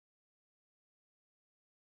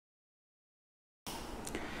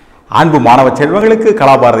அன்பு மாணவ செல்வங்களுக்கு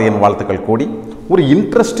கலாபாரதியின் வாழ்த்துக்கள் கூடி ஒரு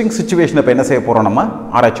இன்ட்ரெஸ்டிங் சிச்சுவேஷன் இப்போ என்ன செய்ய போகிறோம், நம்ம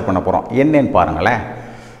ஆராய்ச்சி பண்ண போகிறோம். என்னன்னு பாருங்களேன்.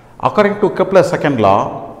 According to Kepler second law,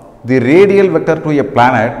 the radial vector to a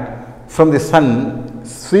planet from the sun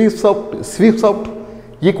sweeps out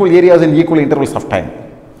equal areas in equal intervals of time.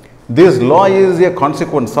 This law is a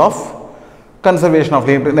consequence of conservation of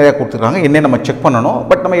linear. நிறைய கொடுத்துருக்காங்க, என்ன நம்ம check பண்ணணும்.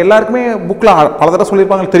 But நம்ம எல்லாருக்குமே புக்கில் பல தடவை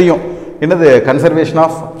சொல்லியிருப்பாங்க, தெரியும் என்னது கன்சர்வேஷன்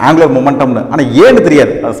ஆஃப் ஆங்குலர் மொமெண்டம்னு. ஆனால் ஏன்னு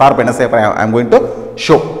தெரியாது. அது சார் என்ன செய்ய போகிறேன், ஐ அம் கோயிங் டு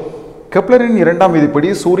ஷோ. கெப்லரின் இரண்டாம் விதிப்படி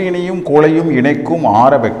சூரியனையும் கோளையும் இணைக்கும்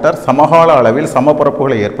ஆர வெக்டர் சமகால அளவில்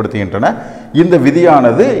சமபரப்புகளை ஏற்படுத்துகின்றன. இந்த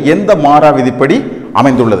விதியானது எந்த மாறா விதிப்படி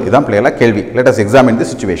அமைந்துள்ளது? இதுதான் பிள்ளைகளா கேள்வி. லெட் அஸ் எக்ஸாமின் தி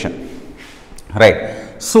சிச்சுவேஷன். ரைட்.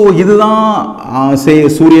 ஸோ இதுதான்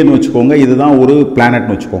சூரியன் வச்சுக்கோங்க, இதுதான் ஒரு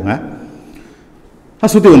பிளானட்னு வச்சுக்கோங்க.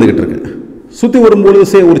 சுற்றி வந்துக்கிட்டு இருக்கு. சுற்றி வரும்போது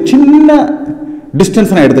ஒரு சின்ன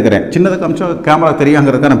டிஸ்டன்ஸ் நான் எடுத்துக்கிறேன். சின்னதை காமிச்சா கேமரா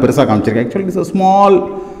தெரியாங்கிறதுக்காக நான் பெருசாக காமிச்சிருக்கேன். Actually it's a small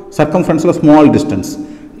சர்க்கம்ஃபரன்ஸில் small distance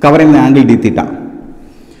covering the angle D theta.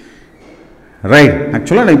 Right.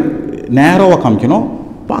 ஆக்சுவலாக நான் நேரோவாக காமிக்கணும்,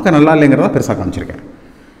 பார்க்க நல்லா இல்லைங்கிறத பெருசாக காமிச்சிருக்கேன்.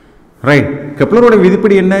 ரைட். கெப்லரோட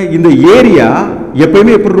விதிப்படி என்ன, இந்த ஏரியா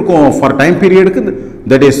எப்பயுமே எப்படி இருக்கும் for time பீரியடுக்கு,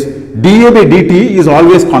 that is dA by dt is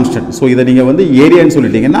always constant. So இதை நீங்கள் வந்து ஏரியான்னு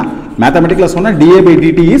சொல்லிட்டீங்கன்னா மேத்தமெட்டிக்கில் சொன்னால் dA by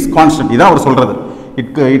dt is constant. இதான் அவர் சொல்கிறது.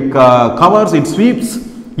 It covers, it sweeps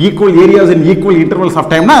equal areas in equal intervals of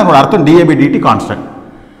time. அதோட அர்த்தம் dA by dt constant.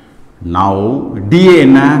 Now dA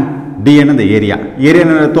என்ன, dA என்ன the area. Area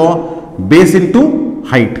என்ன அர்த்தம், base into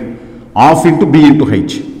height, half into b into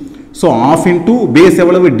h. So half into base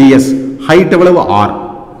எவ்வளவு ds, height எவ்வளவு r.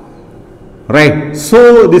 Right. So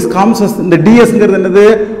this comes as the ds ங்கிறது என்னது,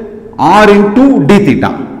 r into d theta.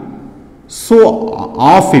 So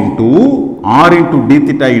half into r into d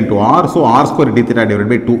theta into r. So r square d theta divided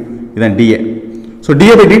by 2. இதான் dA. So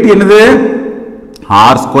dA by dt என்னது,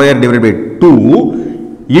 r square divided by 2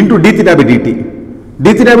 into d theta by dt.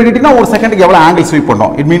 d theta by dt னா ஒரு செகண்டுக்கு எவ்வளவு angle sweep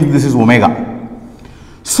பண்ணோம். It means this is omega.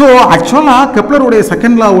 So actually Kepler உடைய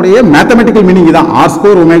second law உடைய mathematical meaning இதான், r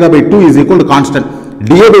square omega by 2 is equal to constant.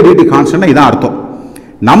 dA by dt constant இதான் அர்த்தம்.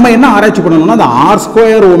 நம்ம என்ன ஆராய்ச்சி பண்ணணும்னா அந்த r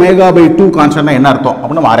square omega by 2 constant என்ன அர்த்தம்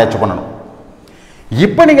அப்படி நம்ம ஆராய்ச்சி பண்ணணும்.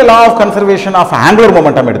 இப்போ நீங்க law of conservation of angular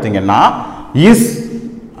momentum எடுத்தீங்கன்னா is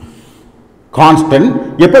constant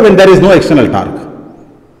எப்ப when there is no external torque.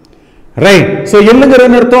 Right. So என்னங்கிற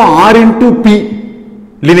அர்த்தம் r into p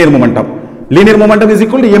linear momentum. Linear momentum is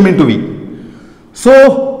equal to m into v. So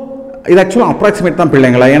இது ஆக்சுவலா அப்ராக்சிமேட் தான்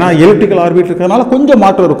பிள்ளைங்களா, ஏன்னா elliptical orbit இருக்கிறதுனால கொஞ்சம்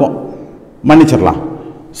மாற்றம் இருக்கும், மன்னிச்சிடலாம்.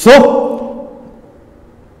 So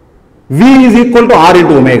v is equal to r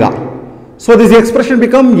into omega. So this expression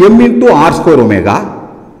become m into r square omega.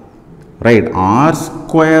 Right. R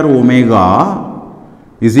square omega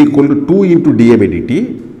is equal to 2 into dA by dt.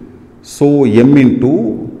 So m into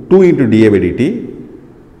 2 into dA by dt.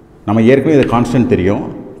 நம்ம ஏற்கனவே இது constant தெரியும்.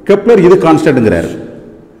 Kepler இது கான்ஸ்டன்ட்ங்கிறார்.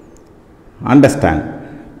 Understand.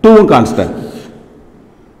 2 constant,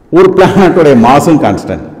 ஒரு பிளானட்டோட மாஸும்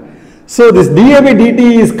constant. So this dA by dt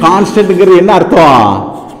is constant ங்கிறது என்ன அர்த்தம்,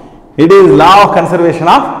 it is law of conservation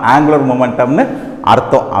of angular momentum னு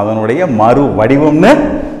அர்த்தம். அதனுடைய மறு வடிவம்னு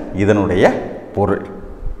இதனுடைய பொருள்.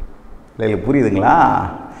 இல்லை புரியுதுங்களா?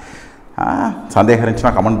 சந்தேகம்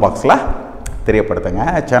இருந்துச்சுன்னா கமெண்ட் பாக்ஸில் தெரியப்படுத்துங்க.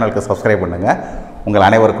 சேனலுக்கு சப்ஸ்கிரைப் பண்ணுங்கள். உங்கள்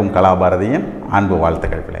அனைவருக்கும் கலாபாரதியின் அன்பு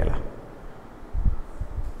வாழ்த்துக்கள் பிள்ளைகளா.